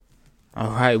All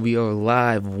right, we are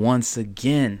live once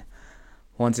again.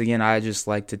 Once again, I just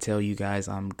like to tell you guys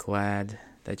I'm glad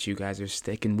that you guys are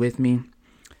sticking with me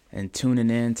and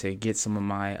tuning in to get some of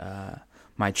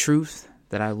my truth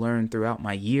that I learned throughout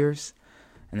my years,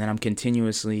 and then I'm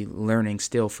continuously learning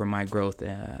still for my growth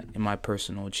in my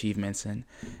personal achievements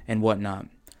and whatnot.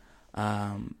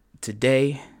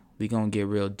 Today we gonna get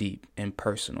real deep and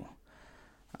personal.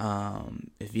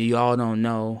 If you all don't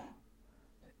know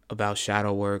about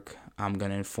shadow work, I'm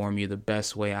going to inform you the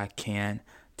best way I can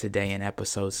today in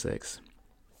episode 6.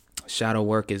 Shadow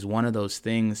work is one of those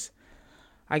things,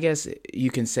 I guess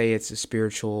you can say it's a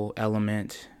spiritual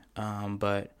element,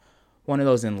 but one of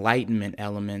those enlightenment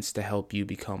elements to help you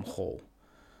become whole.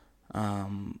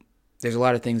 There's a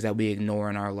lot of things that we ignore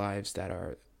in our lives that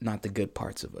are not the good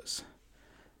parts of us.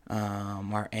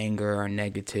 Our anger, our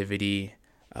negativity,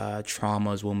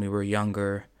 traumas when we were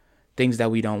younger, things that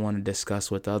we don't want to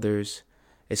discuss with others.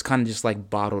 It's kind of just like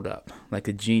bottled up, like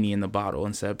a genie in the bottle,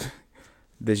 except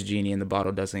this genie in the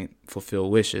bottle doesn't fulfill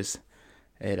wishes.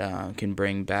 It can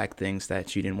bring back things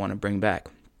that you didn't want to bring back.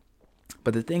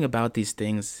 But the thing about these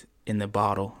things in the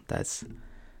bottle that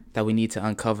we need to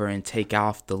uncover and take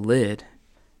off the lid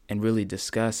and really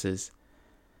discuss is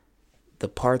the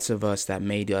parts of us that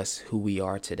made us who we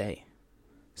are today.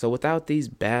 So without these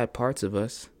bad parts of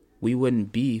us, we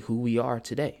wouldn't be who we are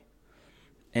today.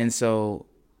 And so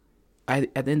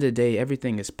at the end of the day,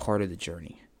 everything is part of the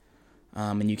journey.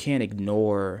 And you can't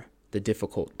ignore the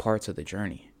difficult parts of the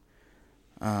journey.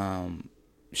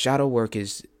 Shadow work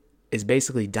is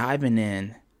basically diving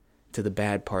in to the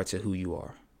bad parts of who you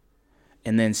are.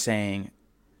 And then saying,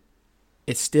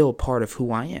 it's still part of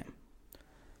who I am.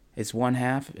 It's one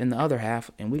half and the other half,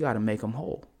 and we got to make them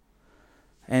whole.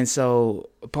 And so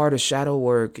part of shadow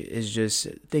work is just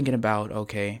thinking about,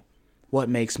 okay, what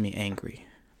makes me angry?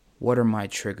 What are my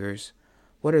triggers?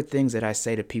 What are things that I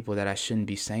say to people that I shouldn't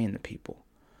be saying to people?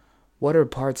 What are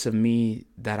parts of me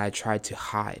that I try to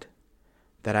hide,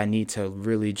 that I need to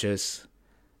really just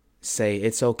say,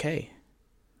 it's okay.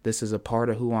 This is a part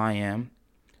of who I am,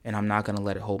 and I'm not going to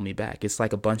let it hold me back. It's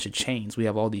like a bunch of chains. We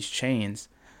have all these chains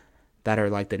that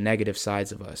are like the negative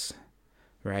sides of us,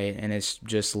 right? And it's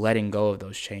just letting go of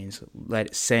those chains,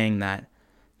 saying that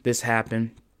this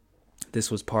happened,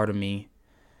 this was part of me,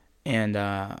 and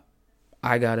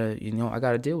I gotta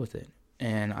deal with it.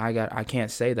 And I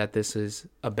can't say that this is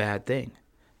a bad thing,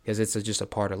 because it's just a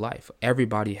part of life.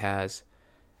 Everybody has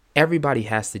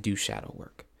to do shadow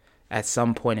work at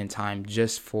some point in time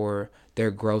just for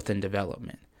their growth and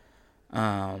development.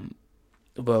 But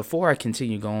before I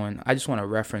continue going, I just want to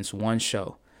reference one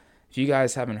show. If you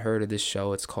guys haven't heard of this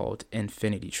show, it's called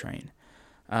Infinity Train.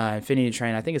 Infinity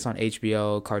Train, I think it's on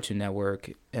HBO, Cartoon Network,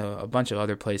 a bunch of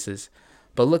other places.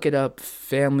 But look it up,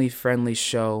 family-friendly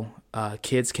show.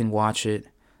 Kids can watch it.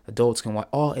 Adults can watch.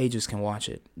 All ages can watch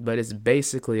it. But it's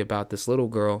basically about this little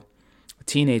girl, a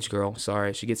teenage girl,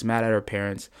 sorry. She gets mad at her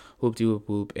parents,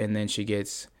 whoop-de-whoop-whoop, and then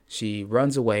she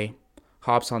runs away,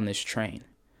 hops on this train.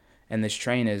 And this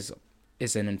train is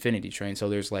an infinity train, so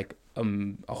there's like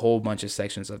a whole bunch of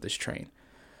sections of this train.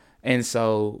 And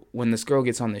so when this girl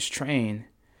gets on this train,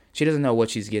 she doesn't know what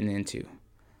she's getting into.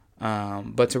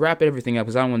 But to wrap everything up,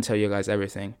 because I don't want to tell you guys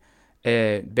everything,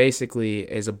 it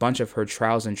basically is a bunch of her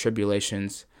trials and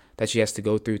tribulations that she has to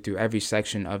go through every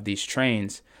section of these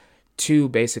trains to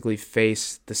basically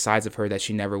face the sides of her that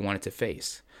she never wanted to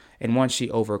face. And once she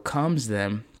overcomes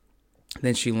them,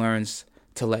 then she learns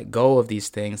to let go of these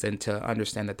things and to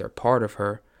understand that they're part of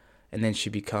her. And then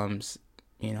she becomes,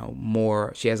 she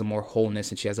has a more wholeness,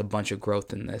 and she has a bunch of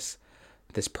growth in this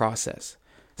process.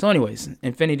 So anyways,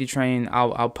 Infinity Train,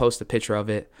 I'll post a picture of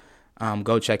it.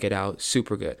 Go check it out.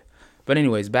 Super good. But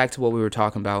anyways, back to what we were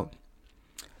talking about.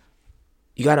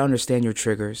 You got to understand your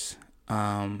triggers.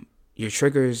 Your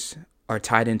triggers are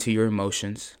tied into your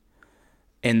emotions,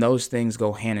 and those things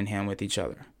go hand in hand with each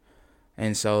other.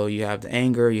 And so you have the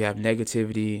anger, you have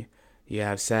negativity, you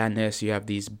have sadness, you have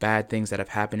these bad things that have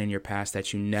happened in your past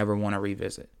that you never want to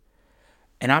revisit.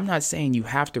 And I'm not saying you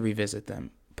have to revisit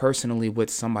them personally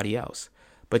with somebody else,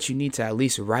 but you need to at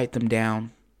least write them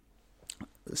down,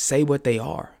 say what they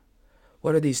are.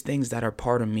 What are these things that are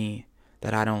part of me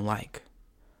that I don't like?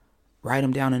 Write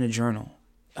them down in a journal.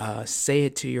 Say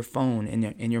it to your phone,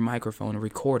 in your microphone, and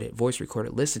record it, voice record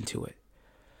it, listen to it.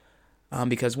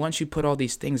 Because once you put all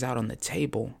these things out on the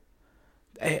table,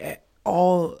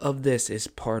 all of this is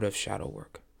part of shadow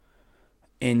work.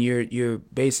 And you're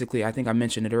basically, I think I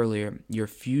mentioned it earlier, you're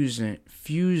fusing,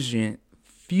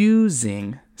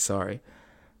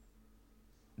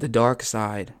 the dark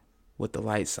side with the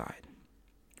light side,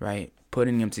 right?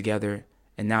 Putting them together,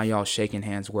 and now y'all shaking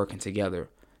hands, working together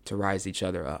to rise each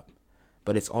other up.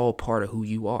 But it's all part of who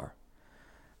you are.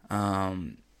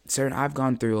 I've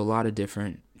gone through a lot of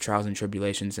different trials and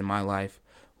tribulations in my life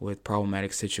with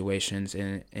problematic situations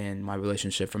in my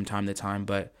relationship from time to time.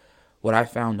 But what I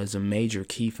found as a major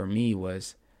key for me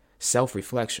was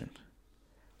self-reflection.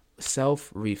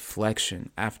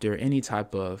 Self-reflection after any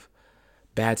type of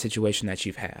bad situation that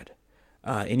you've had,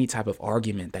 any type of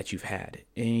argument that you've had,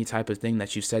 any type of thing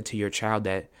that you said to your child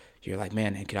that you're like,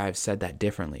 man, could I have said that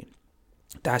differently?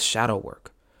 That's shadow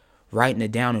work. Writing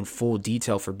it down in full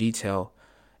detail for detail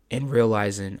and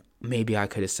realizing maybe I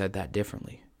could have said that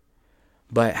differently.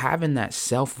 But having that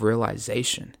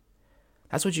self-realization,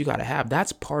 that's what you got to have.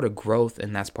 That's part of growth,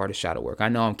 and that's part of shadow work. I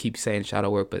know I keep saying shadow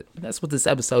work, but that's what this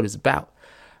episode is about.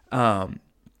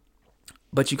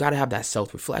 But you got to have that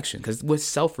self-reflection, because with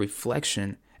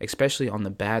self-reflection, especially on the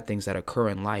bad things that occur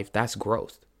in life, that's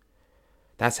growth.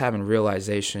 That's having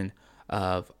realization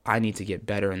of, I need to get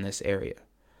better in this area.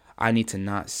 I need to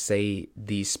not say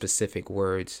these specific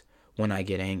words when I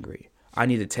get angry. I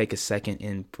need to take a second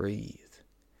and breathe.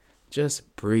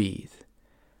 Just breathe.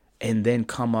 And then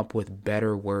come up with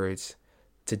better words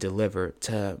to deliver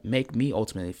to make me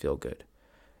ultimately feel good.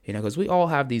 Because we all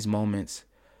have these moments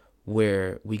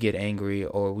where we get angry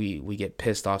or we get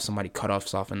pissed off, somebody cut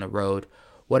us off in the road,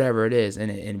 whatever it is. And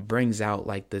it brings out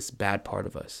like this bad part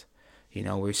of us.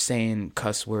 We're saying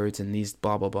cuss words and these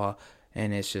blah, blah, blah.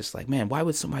 And it's just like, man, why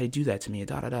would somebody do that to me?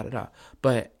 Da, da, da, da, da.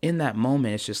 But in that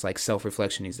moment, it's just like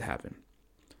self-reflection needs to happen.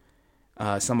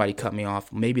 Somebody cut me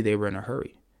off. Maybe they were in a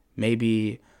hurry.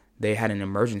 Maybe they had an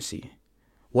emergency.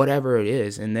 Whatever it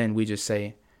is. And then we just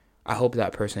say, I hope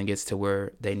that person gets to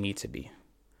where they need to be.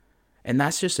 And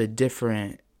that's just a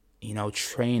different,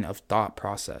 train of thought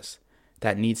process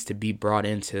that needs to be brought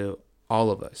into all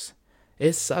of us.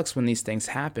 It sucks when these things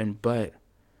happen, but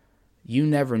you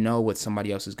never know what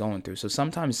somebody else is going through. So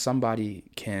sometimes somebody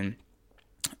can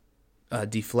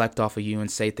deflect off of you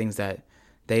and say things that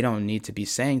they don't need to be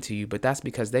saying to you, but that's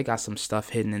because they got some stuff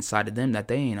hidden inside of them that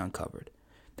they ain't uncovered,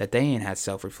 that they ain't had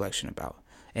self-reflection about.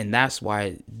 And that's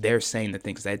why they're saying the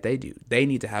things that they do. They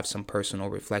need to have some personal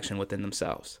reflection within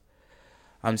themselves.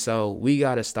 So we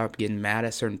got to stop getting mad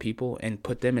at certain people and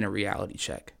put them in a reality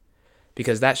check,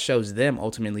 because that shows them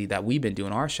ultimately that we've been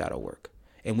doing our shadow work.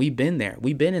 And we've been there.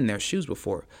 We've been in their shoes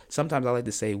before. Sometimes I like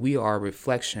to say we are a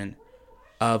reflection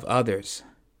of others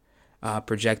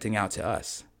projecting out to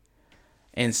us.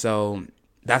 And so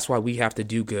that's why we have to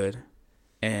do good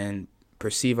and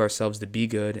perceive ourselves to be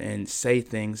good and say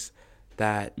things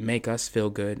that make us feel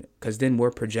good, because then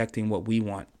we're projecting what we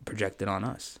want projected on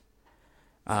us.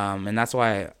 And that's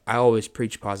why I always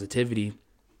preach positivity,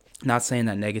 not saying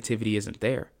that negativity isn't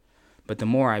there. But the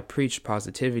more I preach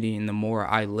positivity and the more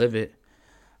I live it,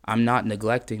 I'm not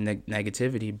neglecting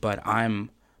negativity, but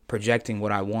I'm projecting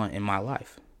what I want in my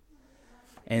life.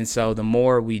 And so the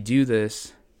more we do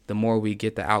this, the more we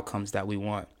get the outcomes that we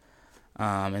want.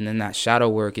 And then that shadow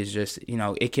work is just,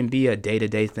 it can be a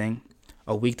day-to-day thing,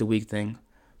 a week-to-week thing,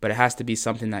 but it has to be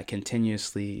something that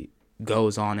continuously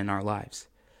goes on in our lives.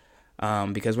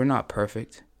 Because we're not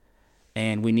perfect,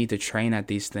 and we need to train at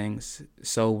these things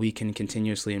so we can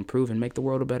continuously improve and make the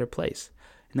world a better place.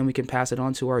 And then we can pass it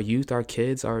on to our youth, our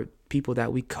kids, our people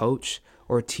that we coach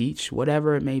or teach,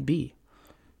 whatever it may be.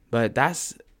 But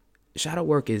that's shadow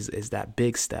work is that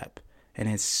big step, and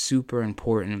it's super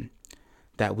important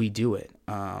that we do it.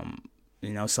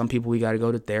 Some people, we got to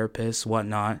go to therapists,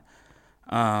 whatnot.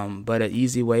 But an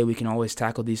easy way we can always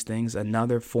tackle these things,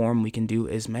 another form we can do,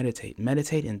 is meditate.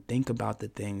 Meditate and think about the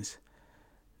things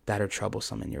that are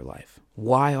troublesome in your life.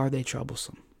 Why are they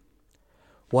troublesome?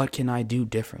 What can I do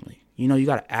differently? You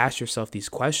got to ask yourself these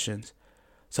questions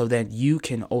so that you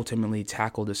can ultimately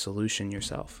tackle the solution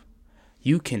yourself.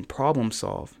 You can problem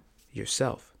solve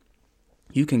yourself.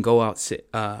 You can go out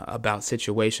about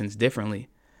situations differently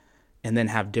and then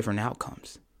have different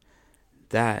outcomes.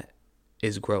 That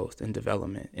is growth and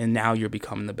development. And now you're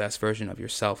becoming the best version of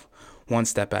yourself, one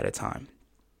step at a time.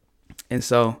 And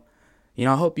so,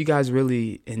 I hope you guys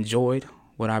really enjoyed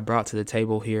what I brought to the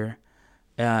table here.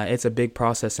 It's a big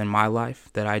process in my life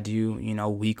that I do,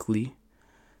 weekly,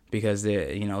 because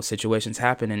situations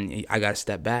happen and I got to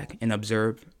step back and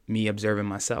observing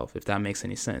myself, if that makes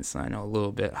any sense. I know a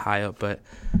little bit high up, but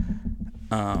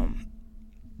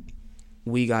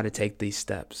we got to take these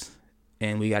steps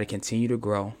and we got to continue to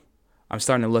grow. I'm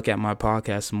starting to look at my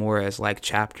podcast more as like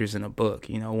chapters in a book,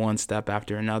 one step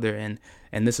after another.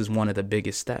 And this is one of the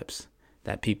biggest steps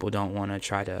that people don't want to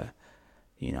try to,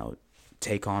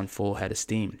 take on full head of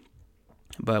steam.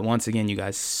 But once again, you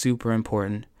guys, super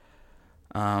important.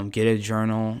 Get a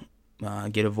journal,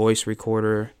 get a voice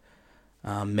recorder,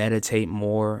 meditate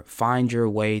more, find your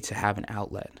way to have an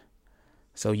outlet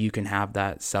so you can have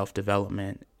that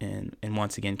self-development and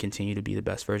once again continue to be the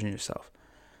best version of yourself.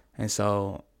 And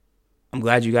so I'm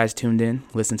glad you guys tuned in.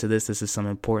 Listen to this. This is some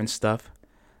important stuff.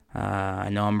 I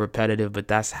know I'm repetitive, but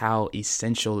that's how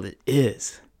essential it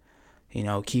is.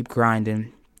 Keep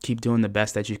grinding, keep doing the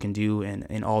best that you can do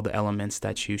in all the elements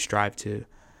that you strive to,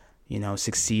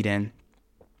 succeed in.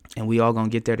 And we all gonna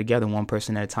get there together, one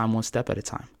person at a time, one step at a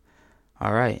time.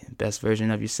 All right, best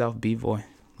version of yourself, B-Boy.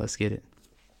 Let's get it.